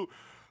 thank you,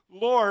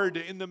 Lord,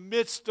 in the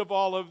midst of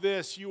all of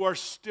this, you are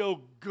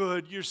still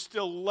good. You're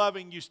still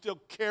loving. You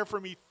still care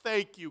for me.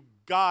 Thank you,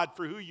 God,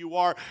 for who you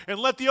are. And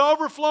let the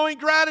overflowing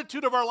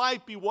gratitude of our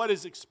life be what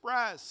is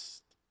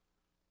expressed.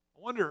 I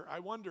wonder.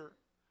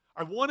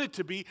 I want it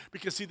to be,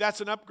 because, see,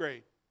 that's an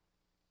upgrade.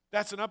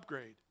 That's an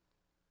upgrade.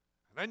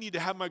 And I need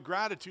to have my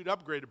gratitude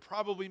upgraded.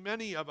 Probably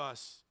many of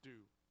us do.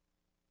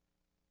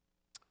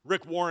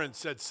 Rick Warren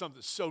said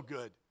something so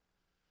good.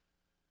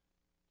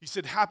 He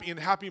said, in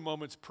happy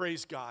moments,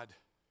 praise God.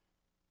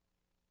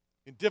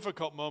 In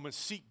difficult moments,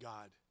 seek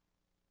God.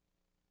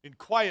 In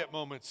quiet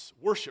moments,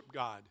 worship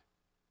God.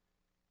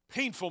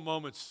 Painful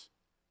moments,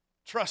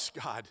 trust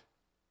God.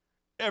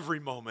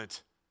 Every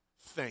moment,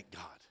 thank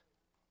God.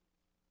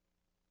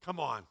 Come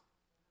on.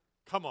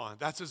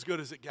 That's as good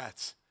as it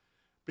gets.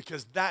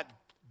 Because that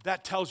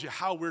tells you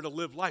how we're to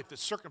live life. The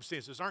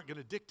circumstances aren't going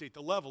to dictate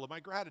the level of my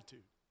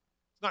gratitude.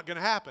 It's not going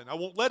to happen. I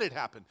won't let it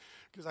happen.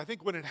 Because I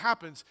think when it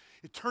happens,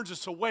 it turns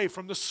us away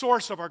from the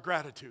source of our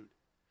gratitude.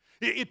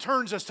 It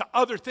turns us to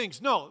other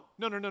things. No.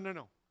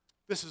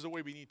 This is the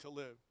way we need to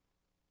live.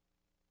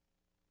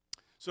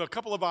 So a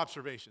couple of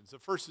observations. The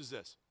first is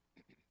this.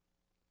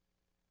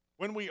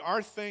 When we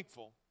are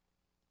thankful,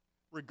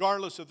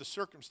 regardless of the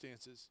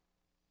circumstances,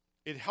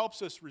 it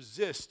helps us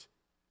resist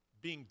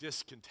being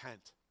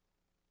discontent.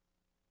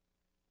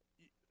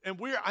 And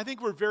I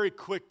think we're very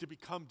quick to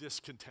become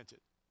discontented.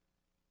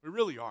 We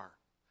really are.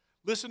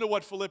 Listen to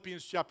what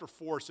Philippians chapter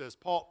 4 says.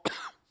 Paul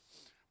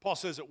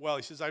says it well.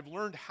 He says, I've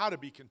learned how to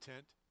be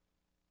content.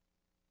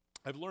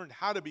 I've learned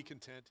how to be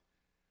content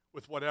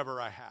with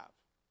whatever I have.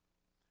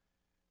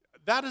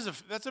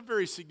 That's a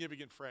very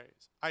significant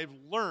phrase. I've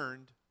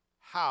learned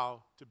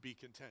how to be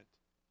content.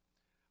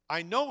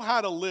 I know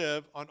how to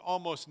live on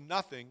almost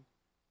nothing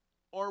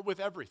or with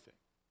everything.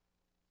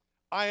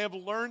 I have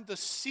learned the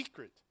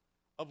secret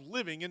of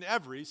living in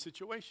every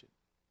situation,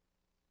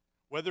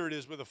 whether it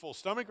is with a full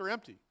stomach or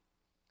empty,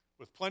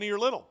 with plenty or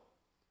little.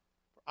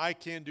 I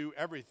can do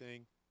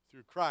everything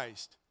through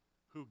Christ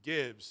who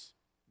gives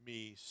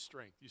me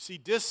strength. You see,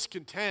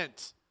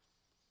 discontent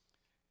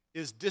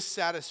is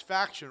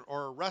dissatisfaction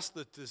or a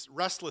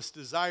restless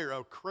desire,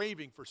 a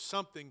craving for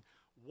something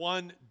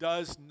one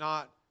does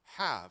not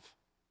have.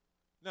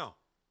 No.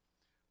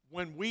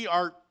 When we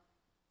are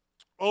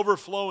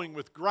overflowing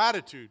with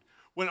gratitude,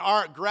 when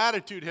our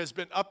gratitude has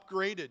been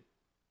upgraded,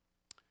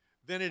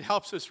 then it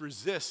helps us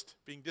resist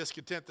being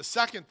discontent. The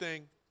second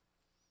thing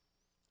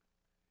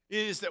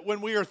is that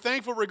when we are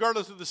thankful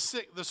regardless of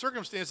the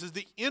circumstances,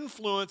 the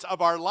influence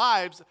of our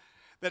lives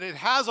that it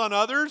has on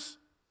others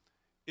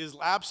is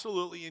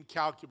absolutely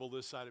incalculable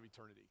this side of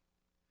eternity.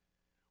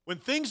 When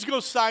things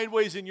go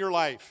sideways in your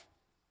life,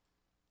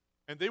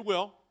 and they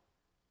will,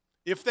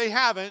 if they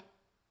haven't,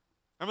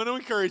 I'm going to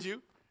encourage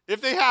you,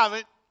 if they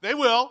haven't, they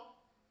will.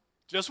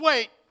 Just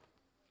wait.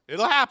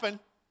 It'll happen.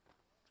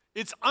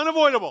 It's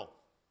unavoidable.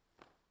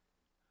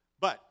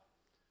 But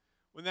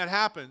when that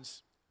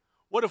happens,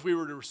 what if we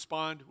were to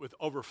respond with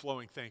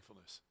overflowing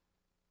thankfulness?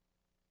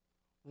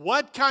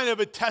 What kind of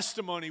a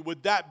testimony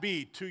would that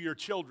be to your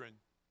children,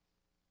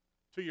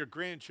 to your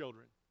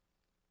grandchildren,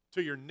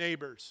 to your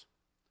neighbors,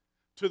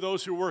 to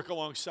those who work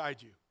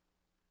alongside you?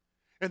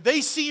 And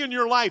they see in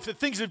your life that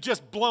things have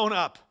just blown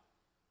up.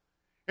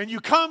 And you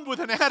come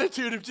with an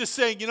attitude of just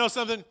saying, you know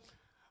something,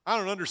 I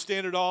don't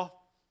understand it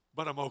all,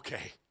 but I'm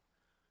okay.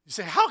 You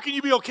say, how can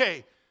you be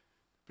okay?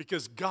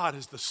 Because God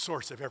is the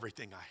source of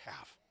everything I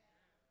have.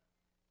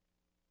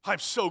 I'm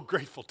so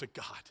grateful to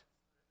God.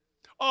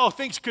 Oh,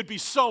 things could be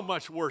so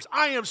much worse.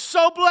 I am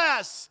so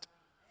blessed.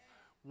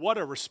 What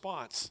a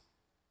response.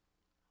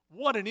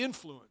 What an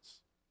influence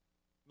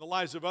in the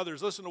lives of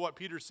others. Listen to what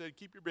Peter said.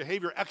 Keep your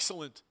behavior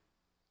excellent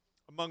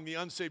among the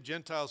unsaved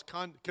Gentiles.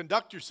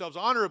 Conduct yourselves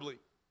honorably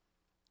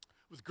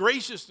with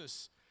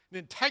graciousness and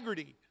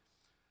integrity,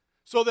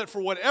 so that for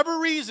whatever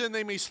reason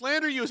they may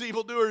slander you as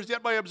evildoers,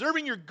 yet by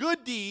observing your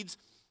good deeds,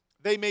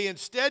 they may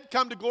instead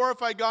come to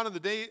glorify God on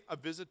the day of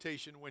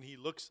visitation when he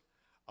looks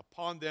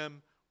upon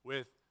them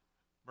with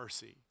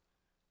mercy.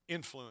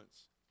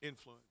 Influence.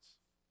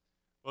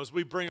 Well, as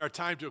we bring our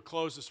time to a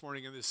close this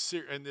morning in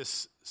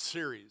this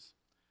series,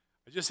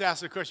 I just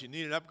asked the question, you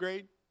need an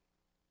upgrade?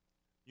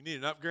 You need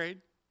an upgrade?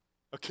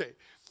 Okay.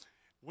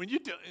 When you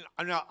do,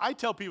 now I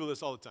tell people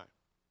this all the time.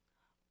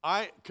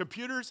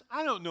 Computers,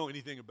 I don't know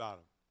anything about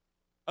them.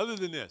 Other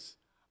than this,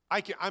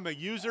 I'm a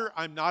user,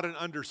 I'm not an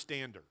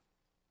understander.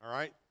 All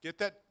right? Get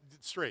that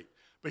straight.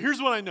 But here's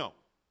what I know.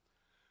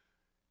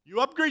 You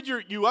upgrade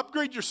your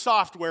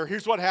software,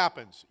 here's what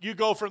happens. You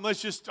go from, I'll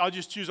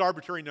just choose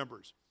arbitrary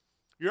numbers.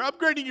 You're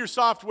upgrading your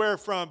software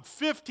from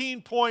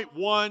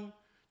 15.1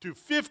 to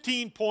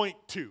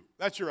 15.2.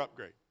 That's your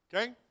upgrade,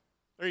 okay?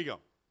 There you go.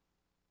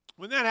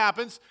 When that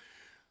happens,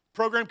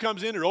 program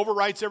comes in, it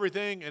overwrites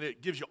everything, and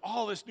it gives you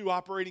all this new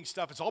operating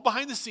stuff. It's all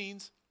behind the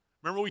scenes.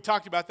 Remember we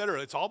talked about that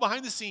earlier. It's all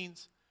behind the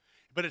scenes,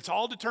 but it's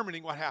all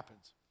determining what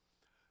happens.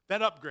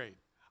 That upgrade.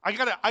 I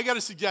got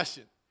a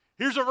suggestion.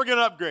 Here's what we're going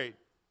to upgrade.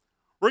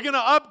 We're going to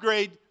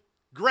upgrade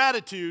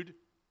gratitude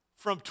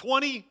from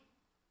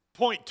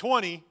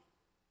 20.20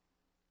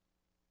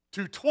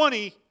 to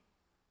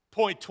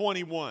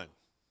 20.21.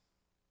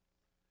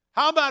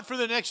 How about for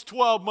the next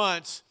 12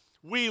 months,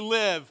 we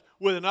live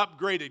with an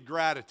upgraded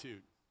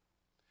gratitude?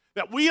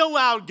 That we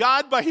allow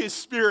God by his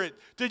Spirit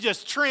to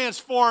just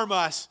transform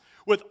us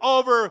with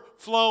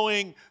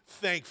overflowing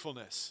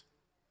thankfulness.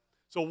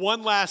 So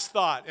one last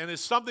thought, and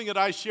it's something that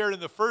I shared in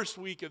the first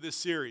week of this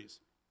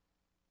series.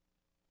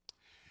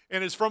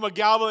 And it's from a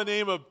gal by the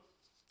name of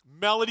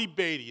Melody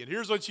Beatty. And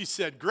here's what she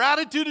said.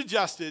 Gratitude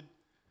adjusted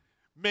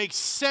makes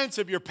sense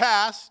of your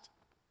past,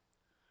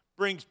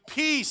 brings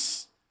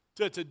peace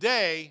to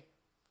today,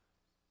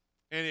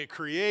 and it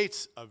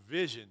creates a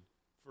vision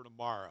for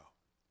tomorrow.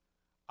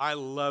 I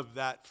love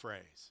that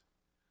phrase.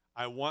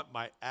 I want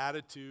my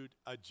attitude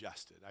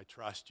adjusted. I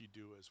trust you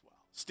do as well.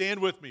 Stand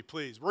with me,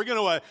 please. We're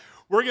going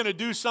to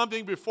do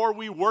something before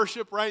we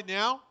worship right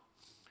now.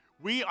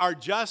 We are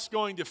just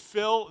going to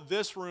fill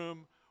this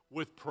room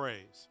with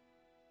praise.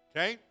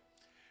 Okay?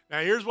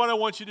 Now here's what I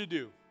want you to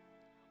do.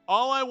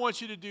 All I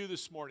want you to do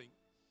this morning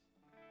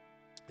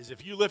is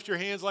if you lift your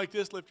hands like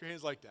this, lift your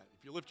hands like that.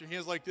 If you lift your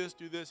hands like this,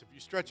 do this. If you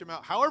stretch them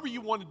out, however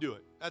you want to do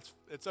it,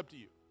 it's up to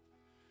you.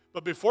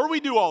 But before we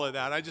do all of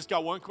that, I just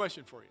got one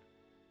question for you.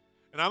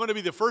 And I'm going to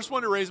be the first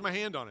one to raise my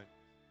hand on it.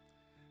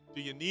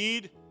 Do you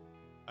need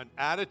an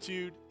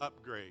attitude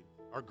upgrade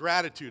or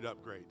gratitude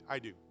upgrade? I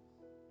do.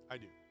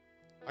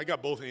 I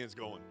got both hands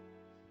going,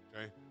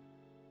 okay?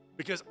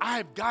 Because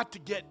I got to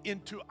get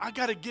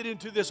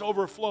into this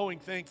overflowing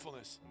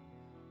thankfulness.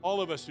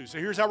 All of us do. So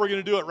here's how we're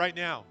going to do it right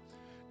now.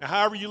 Now,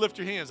 however you lift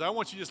your hands, I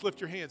want you to just lift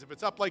your hands. If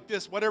it's up like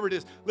this, whatever it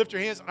is, lift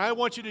your hands. And I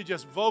want you to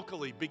just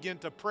vocally begin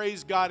to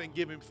praise God and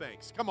give him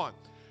thanks. Come on.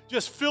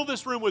 Just fill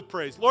this room with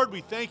praise. Lord,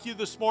 we thank you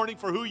this morning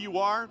for who you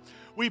are.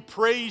 We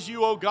praise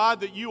you, oh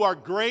God, that you are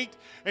great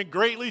and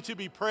greatly to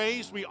be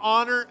praised. We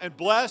honor and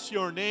bless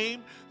your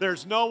name.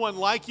 There's no one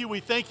like you. We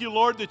thank you,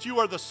 Lord, that you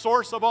are the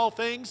source of all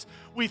things.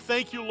 We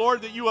thank you,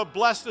 Lord, that you have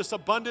blessed us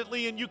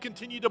abundantly and you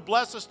continue to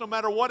bless us no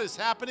matter what is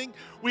happening.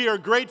 We are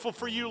grateful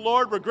for you,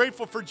 Lord. We're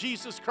grateful for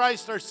Jesus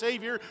Christ, our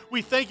Savior.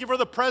 We thank you for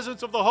the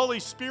presence of the Holy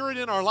Spirit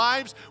in our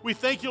lives. We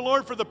thank you,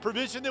 Lord, for the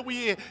provision that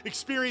we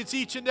experience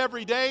each and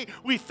every day.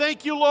 We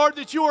thank you, Lord,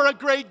 that you are a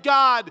great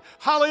God.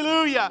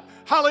 Hallelujah.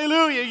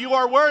 Hallelujah. You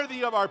are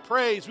worthy of our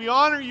praise. We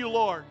honor you,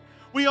 Lord.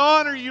 We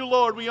honor you,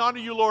 Lord. We honor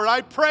you, Lord.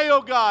 I pray,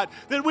 oh God,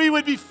 that we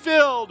would be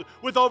filled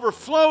with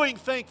overflowing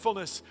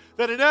thankfulness,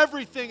 that in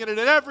everything and in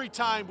every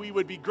time we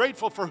would be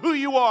grateful for who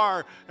you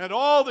are and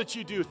all that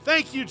you do.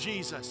 Thank you,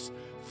 Jesus.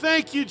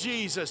 Thank you,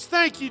 Jesus.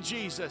 Thank you,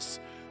 Jesus.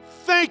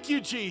 Thank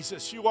you,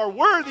 Jesus. You are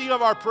worthy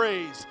of our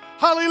praise.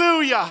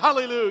 Hallelujah.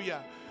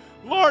 Hallelujah.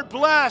 Lord,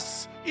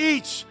 bless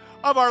each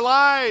of our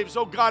lives,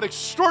 oh God,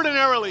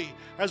 extraordinarily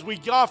as we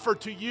offer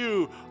to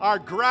you our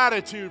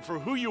gratitude for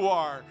who you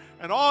are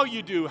and all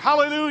you do.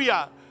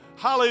 Hallelujah.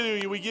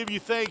 Hallelujah. We give you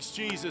thanks,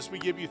 Jesus. We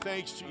give you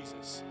thanks,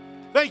 Jesus.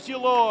 Thank you,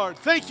 Lord.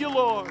 Thank you,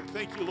 Lord.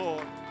 Thank you,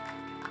 Lord.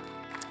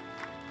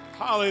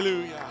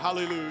 Hallelujah.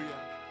 Hallelujah.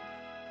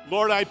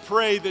 Lord, I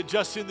pray that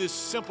just in this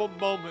simple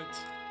moment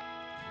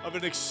of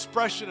an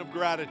expression of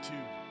gratitude,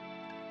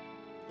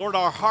 Lord,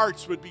 our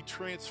hearts would be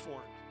transformed.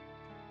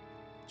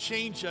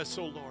 Change us,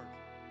 oh Lord.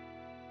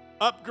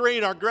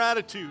 Upgrade our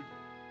gratitude,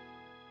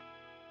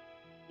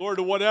 Lord,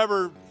 to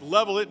whatever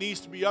level it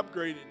needs to be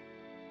upgraded.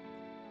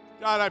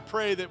 God, I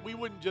pray that we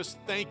wouldn't just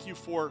thank you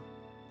for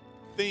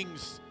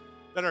things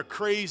that are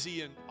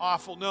crazy and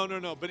awful.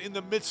 No. But in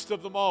the midst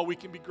of them all, we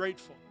can be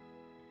grateful.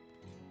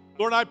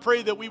 Lord, I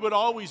pray that we would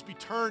always be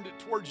turned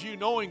towards you,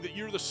 knowing that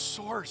you're the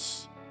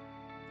source.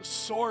 The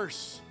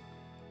source.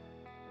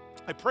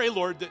 I pray,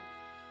 Lord, that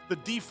the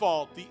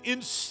default, the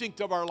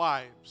instinct of our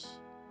lives,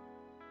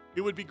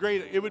 it would be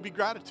great. It would be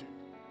gratitude.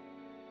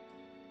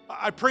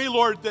 I pray,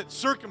 Lord, that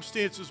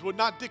circumstances would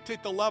not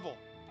dictate the level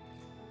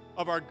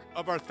of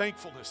our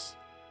thankfulness,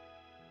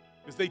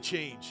 because they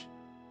change.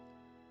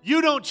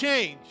 You don't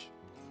change.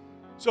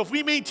 So if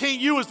we maintain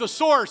you as the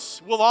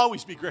source, we'll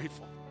always be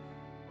grateful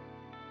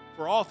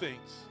for all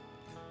things.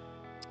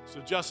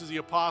 So just as the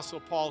Apostle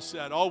Paul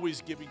said,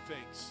 always giving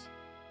thanks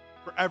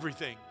for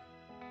everything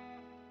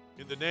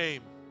in the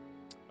name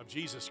of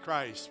Jesus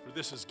Christ, for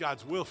this is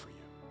God's will for you.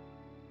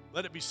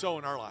 Let it be so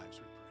in our lives,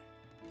 we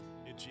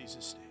pray. In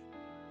Jesus' name.